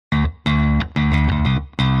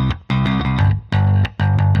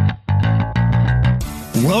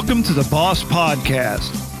Welcome to the Boss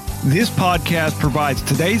Podcast. This podcast provides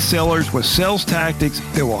today's sellers with sales tactics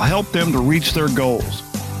that will help them to reach their goals.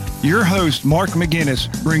 Your host, Mark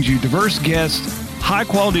McGinnis, brings you diverse guests,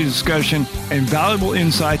 high-quality discussion, and valuable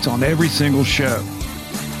insights on every single show.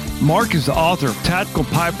 Mark is the author of Tactical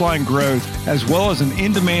Pipeline Growth, as well as an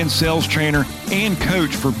in-demand sales trainer and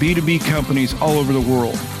coach for B2B companies all over the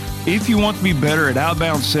world. If you want to be better at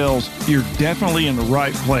outbound sales, you're definitely in the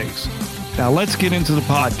right place. Now let's get into the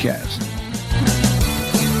podcast.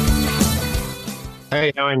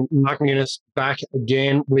 Hey, I'm Mark McGinnis back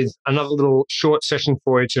again with another little short session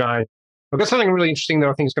for you today. I've got something really interesting that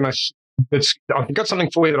I think is going to, I've got something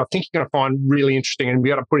for you that I think you're going to find really interesting and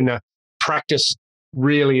be able to put into practice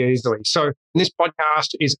really easily. So this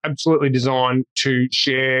podcast is absolutely designed to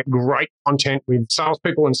share great content with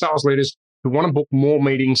salespeople and sales leaders who want to book more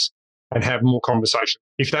meetings and have more conversation.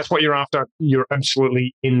 If that's what you're after, you're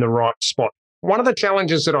absolutely in the right spot. One of the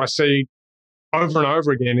challenges that I see over and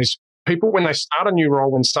over again is people, when they start a new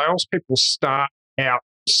role, when salespeople start out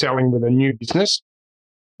selling with a new business,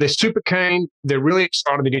 they're super keen, they're really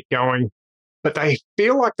excited to get going, but they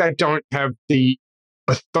feel like they don't have the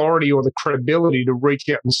authority or the credibility to reach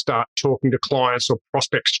out and start talking to clients or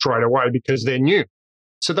prospects straight away because they're new.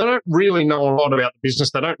 So they don't really know a lot about the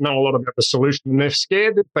business. They don't know a lot about the solution. And they're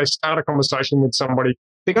scared that if they start a conversation with somebody,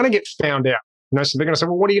 they're going to get found out. So they're going to say,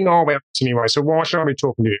 well, what do you know about this anyway? So why should I be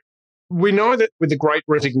talking to you? We know that with the Great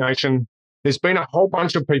Resignation, there's been a whole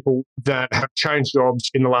bunch of people that have changed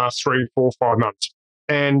jobs in the last 3, 4, 5 months.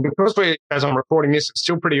 And because as I'm recording this, it's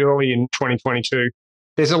still pretty early in 2022,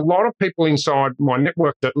 there's a lot of people inside my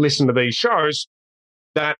network that listen to these shows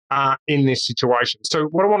that are in this situation. So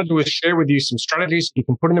what I want to do is share with you some strategies you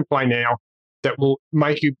can put into play now that will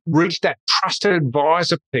make you reach that trusted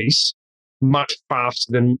advisor piece much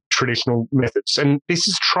faster than traditional methods. And this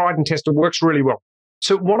is tried and tested, works really well.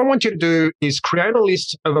 So what I want you to do is create a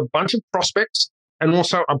list of a bunch of prospects and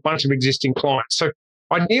also a bunch of existing clients. So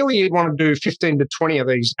ideally, you'd want to do 15 to 20 of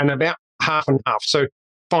these and about half and half. So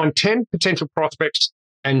find 10 potential prospects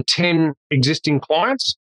and 10 existing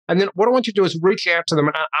clients. And then what I want you to do is reach out to them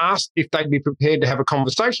and ask if they'd be prepared to have a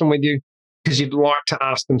conversation with you because you'd like to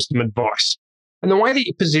ask them some advice. And the way that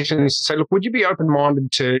you position is to say, look, would you be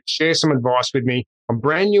open-minded to share some advice with me? I'm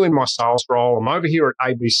brand new in my sales role. I'm over here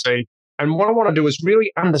at ABC. And what I want to do is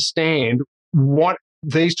really understand what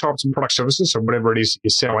these types of product services or whatever it is that you're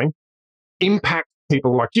selling impact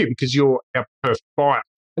people like you because you're our perfect buyer.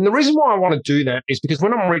 And the reason why I want to do that is because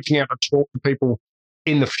when I'm reaching out to talk to people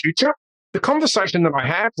in the future, the conversation that I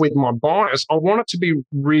have with my buyers, I want it to be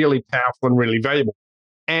really powerful and really valuable.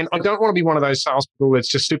 And I don't want to be one of those salespeople that's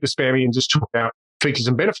just super spammy and just talk about features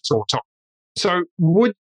and benefits all the time. So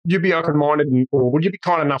would you be open-minded or would you be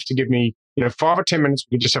kind enough to give me 5 or 10 minutes?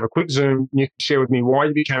 We could just have a quick Zoom. You can share with me why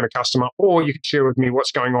you became a customer, or you can share with me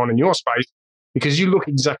what's going on in your space because you look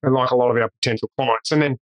exactly like a lot of our potential clients. And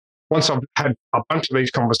then once I've had a bunch of these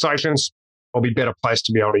conversations, I'll be better placed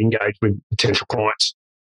to be able to engage with potential clients.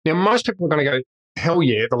 Now, most people are going to go, hell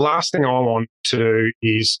yeah, the last thing I want to do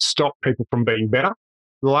is stop people from being better.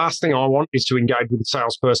 The last thing I want is to engage with a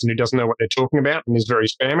salesperson who doesn't know what they're talking about and is very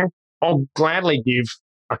spamming. I'll gladly give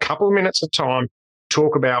a couple of minutes of time,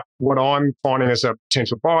 talk about what I'm finding as a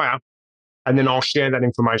potential buyer, and then I'll share that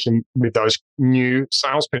information with those new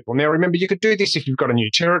salespeople. Now, remember, you could do this if you've got a new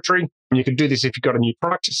territory. You could do this if you've got a new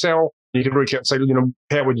product to sell. You could reach out and say,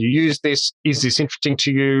 how would you use this? Is this interesting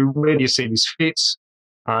to you? Where do you see this fits?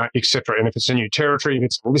 Etc. And if it's a new territory, if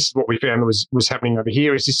it's, well, this is what we found was happening over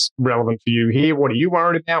here. Is this relevant for you here? What are you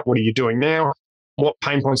worried about? What are you doing now? What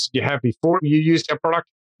pain points did you have before you used our product?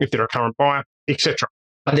 If they're a current buyer, etc.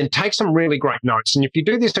 And then take some really great notes. And if you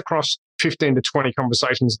do this across 15 to 20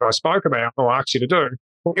 conversations that I spoke about or asked you to do,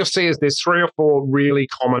 what you'll see is there's 3 or 4 really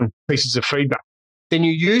common pieces of feedback. Then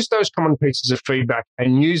you use those common pieces of feedback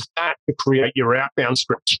and use that to create your outbound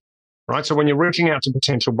script. Right? So when you're reaching out to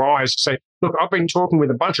potential buyers, say, look, I've been talking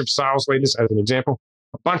with a bunch of sales leaders, as an example,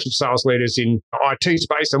 a bunch of sales leaders in the IT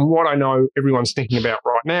space, and what I know everyone's thinking about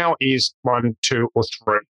right now is 1, 2, or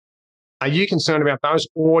 3. Are you concerned about those,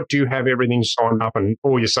 or do you have everything signed up and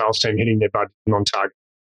all your sales team hitting their budget and on target?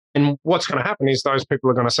 And what's going to happen is those people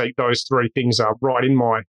are going to say those 3 things are right in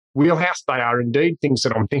my wheelhouse. They are indeed things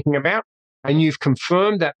that I'm thinking about. And you've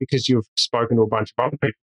confirmed that because you've spoken to a bunch of other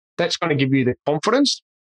people. That's going to give you the confidence.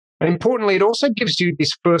 And importantly, it also gives you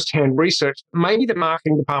this first-hand research maybe the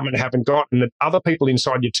marketing department haven't got and that other people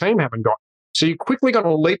inside your team haven't got. So you're quickly going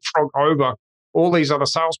to leapfrog over all these other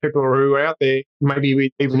salespeople who are out there,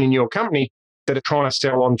 maybe even in your company, that are trying to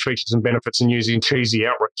sell on features and benefits and using cheesy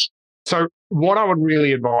outreach. So what I would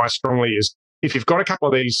really advise strongly is if you've got a couple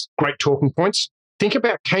of these great talking points, think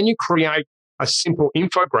about, can you create a simple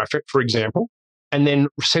infographic, for example, and then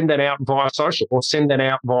send that out via social or send that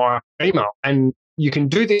out via email? And you can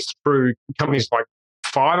do this through companies like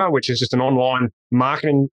Fiverr, which is just an online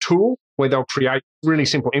marketing tool where they'll create really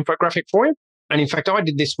simple infographic for you. And in fact, I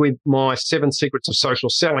did this with my 7 Secrets of Social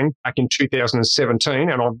Selling back in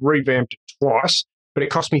 2017, and I've revamped it twice, but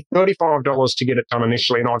it cost me $35 to get it done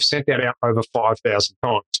initially, and I've sent that out over 5,000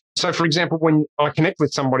 times. So, for example, when I connect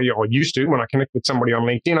with somebody, or used to, when I connect with somebody on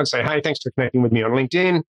LinkedIn, I'd say, hey, thanks for connecting with me on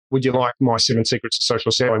LinkedIn. Would you like my 7 Secrets of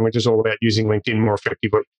Social Selling, which is all about using LinkedIn more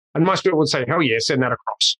effectively? And most people would say, hell yeah, send that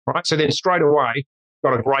across, right? So then straight away,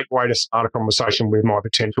 got a great way to start a conversation with my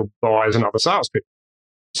potential buyers and other salespeople.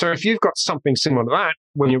 So if you've got something similar to that,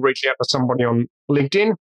 when you reach out to somebody on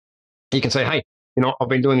LinkedIn, you can say, hey, I've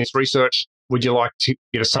been doing this research. Would you like to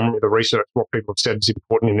get a summary of the research, what people have said is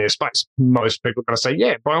important in their space? Most people are going to say,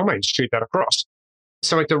 yeah, by all means, shoot that across.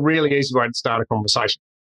 So it's a really easy way to start a conversation.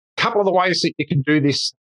 A couple of the ways that you can do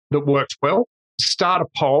this that works well: start a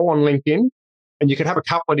poll on LinkedIn, and you can have a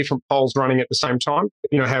couple of different polls running at the same time.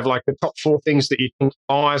 Have like the top 4 things that you think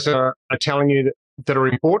buyers are telling you that are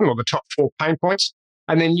important, or the top 4 pain points.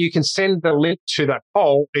 And then you can send the link to that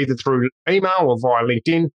poll either through email or via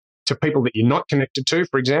LinkedIn to people that you're not connected to.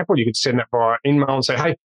 For example, you could send that via email and say,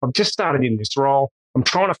 hey, I've just started in this role. I'm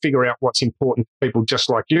trying to figure out what's important to people just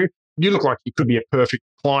like you. You look like you could be a perfect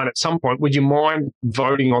client at some point. Would you mind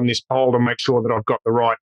voting on this poll to make sure that I've got the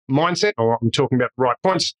right mindset, or I'm talking about the right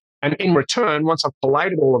points? And in return, once I've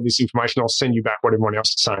collated all of this information, I'll send you back what everyone else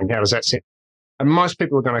is saying. How does that sound? And most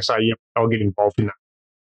people are going to say, yep, I'll get involved in that.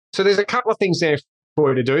 So there's a couple of things there for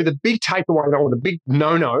you to do. The big takeaway, or the big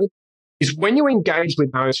no-no, is when you engage with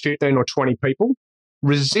those 15 or 20 people,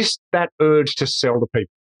 resist that urge to sell to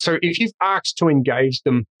people. So if you've asked to engage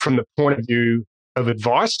them from the point of view of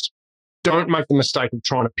advice, don't make the mistake of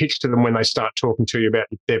trying to pitch to them when they start talking to you about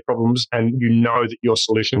their problems and you know that your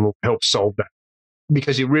solution will help solve that,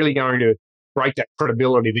 because you're really going to break that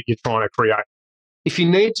credibility that you're trying to create. If you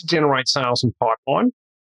need to generate sales and pipeline,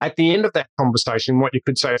 at the end of that conversation, what you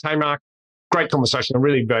could say is, hey, Mark, great conversation,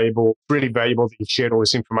 really valuable that you've shared all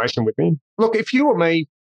this information with me. Look, if you were me,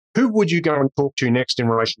 who would you go and talk to next in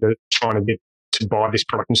relation to trying to get to buy this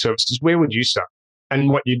product and services? Where would you start? And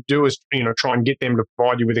what you do is, try and get them to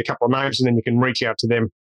provide you with a couple of names, and then you can reach out to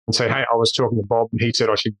them and say, hey, I was talking to Bob and he said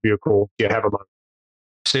I should give you a call. Do you have a moment?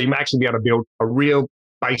 So you may actually be able to build a real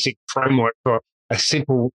basic framework for a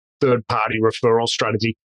simple third-party referral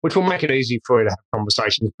strategy, which will make it easy for you to have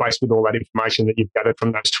conversations based with all that information that you've gathered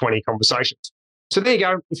from those 20 conversations. So there you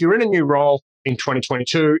go. If you're in a new role in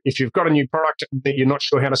 2022, if you've got a new product that you're not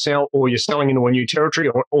sure how to sell, or you're selling into a new territory,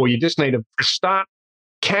 or you just need a fresh start,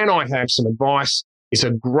 Can I Have Some Advice? It's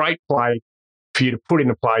a great play for you to put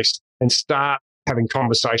into place and start having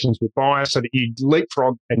conversations with buyers so that you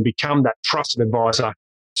leapfrog and become that trusted advisor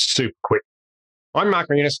super quick. I'm Mark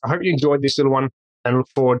McGinnis. I hope you enjoyed this little one and look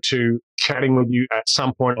forward to chatting with you at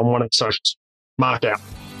some point on one of the socials. Mark out.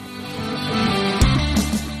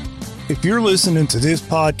 If you're listening to this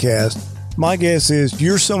podcast, my guess is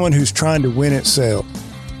you're someone who's trying to win at sales.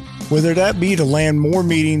 Whether that be to land more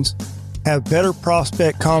meetings, have better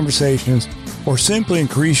prospect conversations, or simply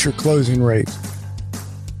increase your closing rates.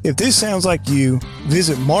 If this sounds like you,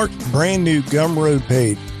 visit Mark's brand new Gumroad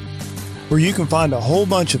page, where you can find a whole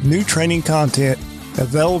bunch of new training content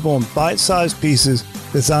available in bite-sized pieces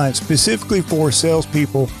designed specifically for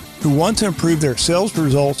salespeople who want to improve their sales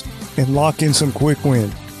results and lock in some quick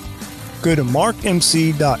wins. Go to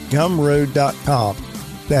markmc.gumroad.com.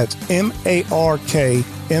 That's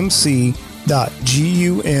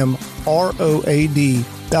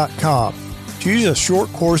markmc.gumroad.com. Choose a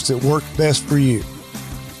short course that works best for you.